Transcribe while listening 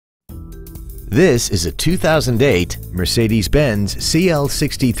This is a 2008 Mercedes-Benz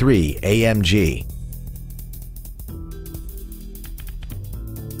CL63 AMG.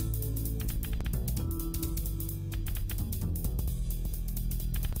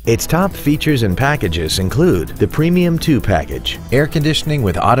 Its top features and packages include the Premium 2 package, air conditioning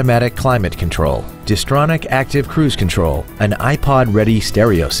with automatic climate control, Distronic active cruise control, an iPod-ready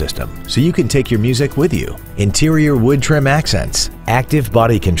stereo system so you can take your music with you, interior wood trim accents, active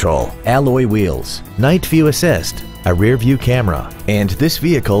body control, alloy wheels, night view assist, a rear view camera, and this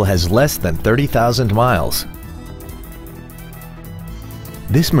vehicle has less than 30,000 miles.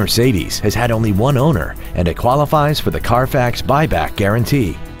 This Mercedes has had only one owner and it qualifies for the Carfax buyback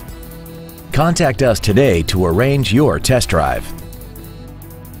guarantee. Contact us today to arrange your test drive.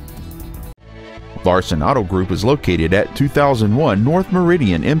 Larson Auto Group is located at 2001 North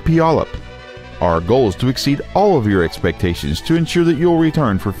Meridian in Puyallup. Our goal is to exceed all of your expectations to ensure that you'll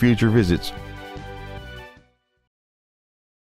return for future visits.